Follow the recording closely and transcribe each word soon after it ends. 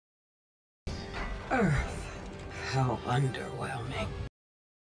Earth. How underwhelming.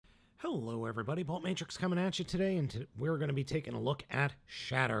 Hello everybody, Baltmatrix coming at you today, and we're going to be taking a look at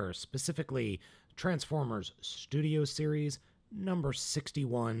Shatter, specifically Transformers Studio Series number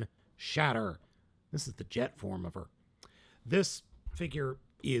 61, Shatter. This is the jet form of her. This figure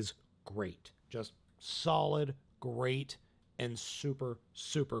is great. Just solid, great, and super,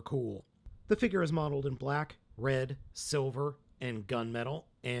 super cool. The figure is modeled in black, red, silver, and gunmetal,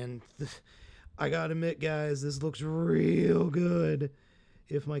 and I gotta admit, guys, this looks real good.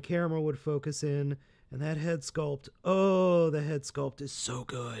 If my camera would focus in, and that head sculpt, oh, the head sculpt is so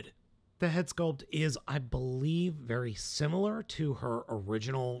good. The head sculpt is, I believe, very similar to her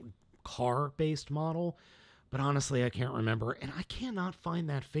original car-based model, but honestly, I can't remember, and I cannot find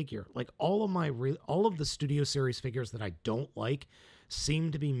that figure. Like, all of the Studio Series figures that I don't like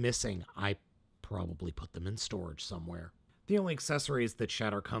seem to be missing. I probably put them in storage somewhere. The only accessories that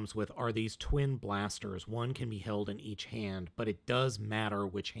Shatter comes with are these twin blasters. One can be held in each hand, but it does matter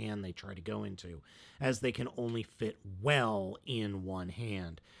which hand they try to go into, as they can only fit well in one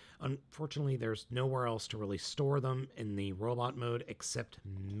hand. Unfortunately, there's nowhere else to really store them in the robot mode except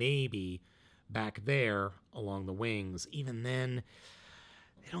maybe back there along the wings. Even then,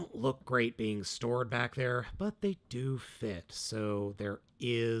 they don't look great being stored back there, but they do fit, so there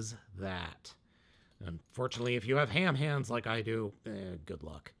is that. Unfortunately, if you have ham hands like I do, good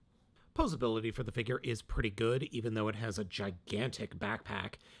luck. Posability for the figure is pretty good, even though it has a gigantic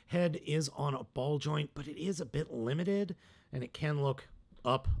backpack. Head is on a ball joint, but it is a bit limited, and it can look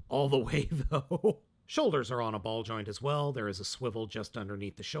up all the way, though. Shoulders are on a ball joint as well. There is a swivel just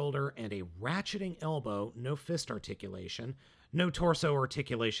underneath the shoulder, and a ratcheting elbow, no fist articulation. No torso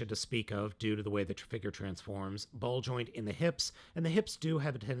articulation to speak of due to the way the figure transforms. Ball joint in the hips, and the hips do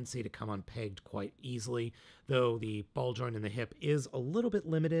have a tendency to come unpegged quite easily, though the ball joint in the hip is a little bit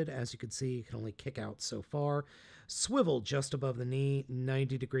limited. As you can see, you can only kick out so far. Swivel just above the knee,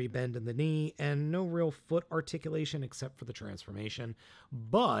 90-degree bend in the knee, and no real foot articulation except for the transformation.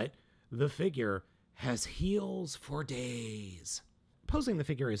 But the figure has heels for days. Posing the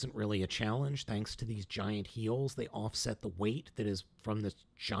figure isn't really a challenge thanks to these giant heels. They offset the weight that is from this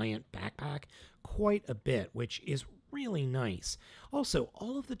giant backpack quite a bit, which is really nice. Also,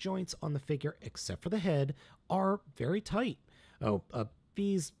 all of the joints on the figure, except for the head, are very tight.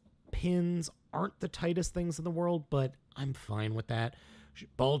 These pins aren't the tightest things in the world, but I'm fine with that.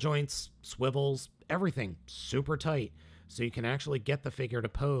 Ball joints, swivels, everything super tight. So you can actually get the figure to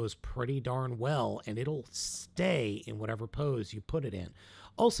pose pretty darn well, and it'll stay in whatever pose you put it in.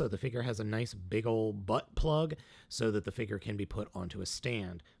 Also, the figure has a nice big old butt plug so that the figure can be put onto a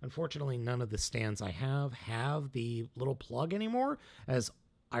stand. Unfortunately, none of the stands I have the little plug anymore, as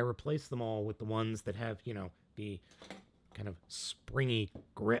I replaced them all with the ones that have, you know, the kind of springy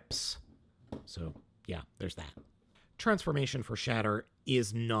grips. So, yeah, there's that. Transformation for Shatter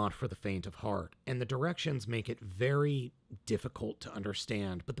is not for the faint of heart, and the directions make it very difficult to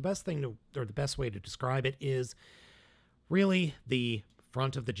understand. But the best way to describe it is really the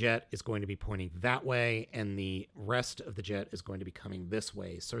front of the jet is going to be pointing that way, and the rest of the jet is going to be coming this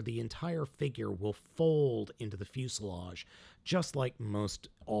way. So the entire figure will fold into the fuselage, just like most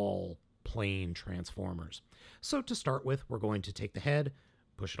all plane Transformers. So to start with, we're going to take the head,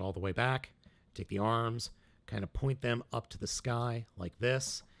 push it all the way back, take the arms, kind of point them up to the sky like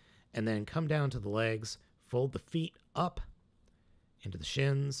this, and then come down to the legs, fold the feet up into the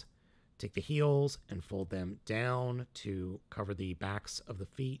shins, take the heels and fold them down to cover the backs of the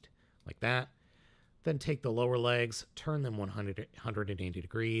feet like that. Then take the lower legs, turn them 180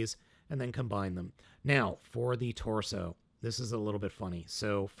 degrees, and then combine them. Now, for the torso, this is a little bit funny.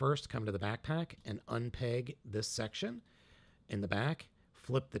 So first, come to the backpack and unpeg this section in the back,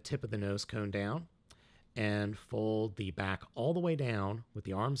 flip the tip of the nose cone down, and fold the back all the way down with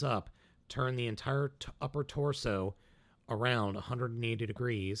the arms up, turn the entire upper torso around 180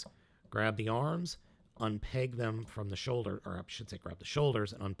 degrees, grab the arms, unpeg them from the shoulder, or I should say grab the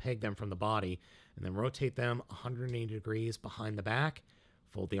shoulders and unpeg them from the body, and then rotate them 180 degrees behind the back,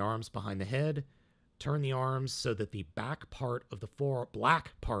 fold the arms behind the head, turn the arms so that the back part of the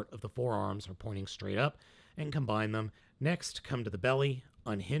black part of the forearms are pointing straight up, and combine them. Next, come to the belly,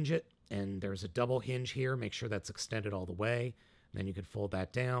 unhinge it, and there's a double hinge here. Make sure that's extended all the way. Then you can fold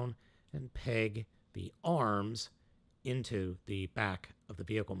that down and peg the arms into the back of the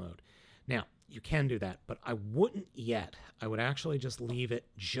vehicle mode. Now, you can do that, but I wouldn't yet. I would actually just leave it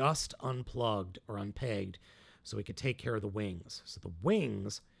just unplugged or unpegged so we could take care of the wings. So the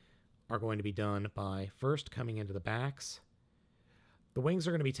wings are going to be done by first coming into the backs. The wings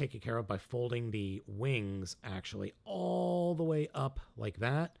are going to be taken care of by folding the wings actually all the way up like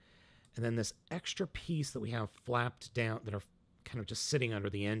that, And then this extra piece that we have flapped down, that are kind of just sitting under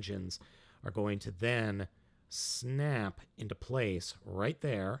the engines, are going to then snap into place right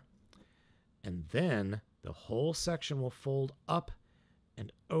there. And then the whole section will fold up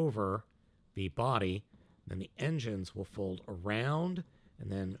and over the body. Then the engines will fold around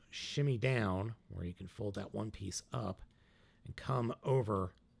and then shimmy down, where you can fold that one piece up and come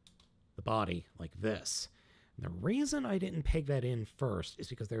over the body like this. And the reason I didn't peg that in first is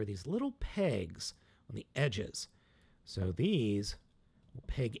because there are these little pegs on the edges. So these will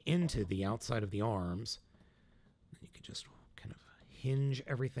peg into the outside of the arms. And you can just kind of hinge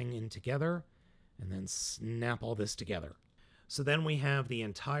everything in together and then snap all this together. So then we have the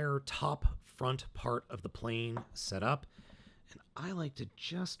entire top front part of the plane set up. And I like to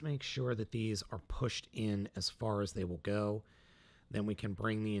just make sure that these are pushed in as far as they will go. Then we can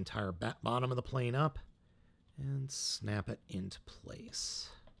bring the entire bottom of the plane up and snap it into place.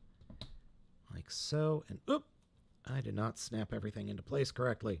 Like so. And oop! I did not snap everything into place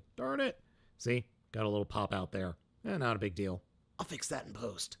correctly. Darn it! See? Got a little pop out there. Not a big deal. I'll fix that in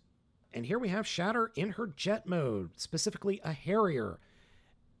post. And here we have Shatter in her jet mode, specifically a Harrier.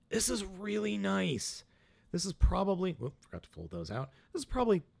 This is really nice. This is probably, whoop, forgot to fold those out. This is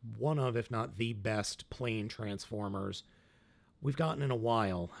probably one of, if not the best plane transformers we've gotten in a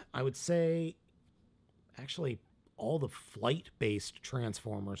while. I would say, actually, all the flight-based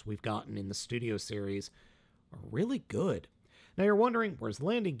transformers we've gotten in the Studio series are really good. Now you're wondering, where's the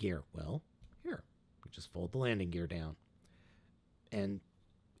landing gear? Well, here, we just fold the landing gear down. And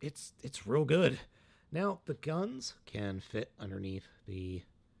it's real good. Now, the guns can fit underneath the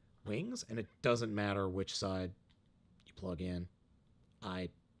wings, and it doesn't matter which side you plug in.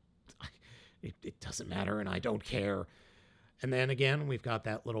 It doesn't matter, and I don't care. And then again, we've got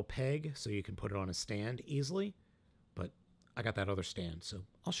that little peg, so you can put it on a stand easily. But I got that other stand, so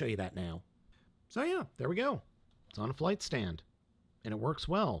I'll show you that now. So yeah, there we go. It's on a flight stand, and it works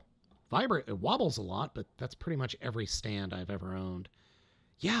well. It wobbles a lot, but that's pretty much every stand I've ever owned.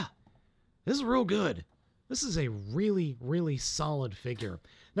 Yeah, this is real good. This is a really, really solid figure.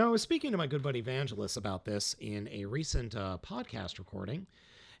 Now, I was speaking to my good buddy Vangelis about this in a recent podcast recording,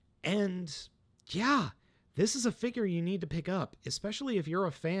 and yeah, this is a figure you need to pick up, especially if you're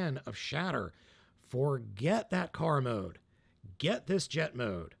a fan of Shatter. Forget that car mode. Get this jet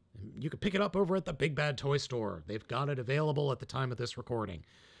mode. You can pick it up over at the Big Bad Toy Store. They've got it available at the time of this recording.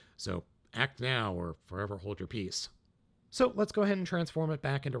 So act now or forever hold your peace. So let's go ahead and transform it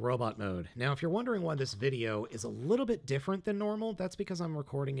back into robot mode. Now, if you're wondering why this video is a little bit different than normal, that's because I'm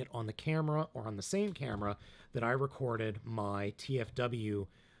recording it on the camera, or on the same camera that I recorded my TFCon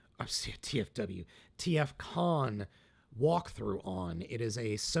walkthrough on. It is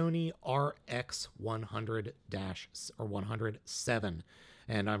a Sony RX 100-107,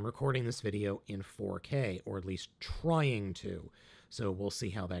 and I'm recording this video in 4K, or at least trying to. So we'll see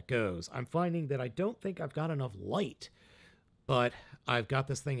how that goes. I'm finding that I don't think I've got enough light. But I've got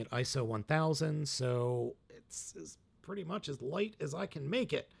this thing at ISO 1000, so it's pretty much as light as I can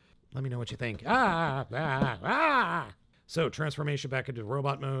make it. Let me know what you think. So transformation back into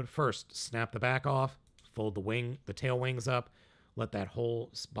robot mode. First, snap the back off, fold the tail wings up, let that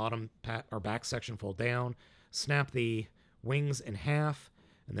whole back section fold down, snap the wings in half,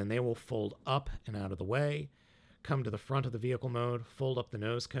 and then they will fold up and out of the way. Come to the front of the vehicle mode, fold up the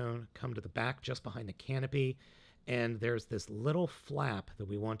nose cone, come to the back just behind the canopy, and there's this little flap that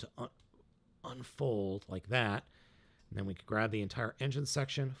we want to unfold like that. And then we can grab the entire engine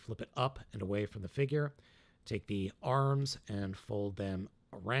section, flip it up and away from the figure, take the arms and fold them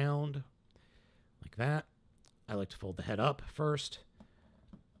around like that. I like to fold the head up first,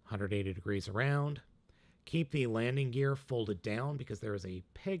 180 degrees around. Keep the landing gear folded down because there is a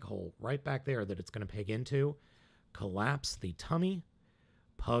peg hole right back there that it's going to peg into. Collapse the tummy,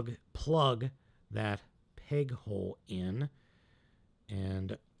 plug that peg hole in,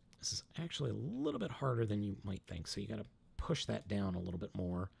 and this is actually a little bit harder than you might think, so you got to push that down a little bit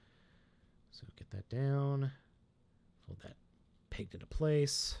more. So get that down, fold that pegged into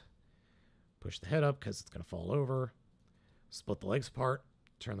place, push the head up because it's going to fall over, split the legs apart,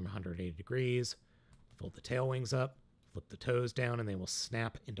 turn them 180 degrees, fold the tail wings up, flip the toes down, and they will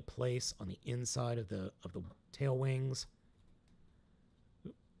snap into place on the inside of the tail wings.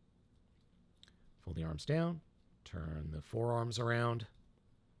 Fold the arms down, turn the forearms around,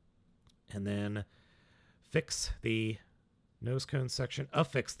 and then fix the nose cone section,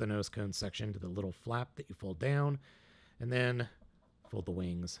 affix the nose cone section to the little flap that you fold down, and then fold the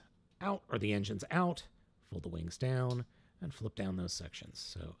wings out, or the engines out, fold the wings down, and flip down those sections.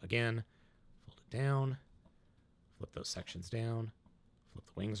 So again, fold it down, flip those sections down,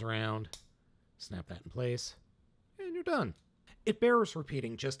 flip the wings around, snap that in place, and you're done. It bears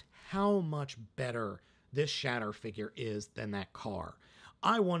repeating just how much better this Shatter figure is than that car.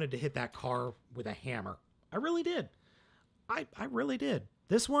 I wanted to hit that car with a hammer. I really did. I really did.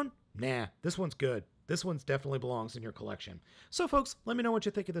 This one? Nah, this one's good. This one definitely belongs in your collection. So folks, let me know what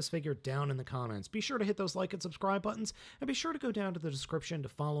you think of this figure down in the comments. Be sure to hit those like and subscribe buttons, and be sure to go down to the description to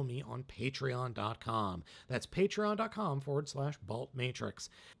follow me on patreon.com. That's patreon.com/Baltmatrix.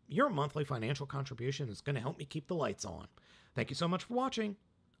 Your monthly financial contribution is going to help me keep the lights on. Thank you so much for watching.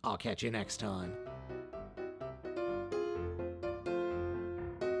 I'll catch you next time.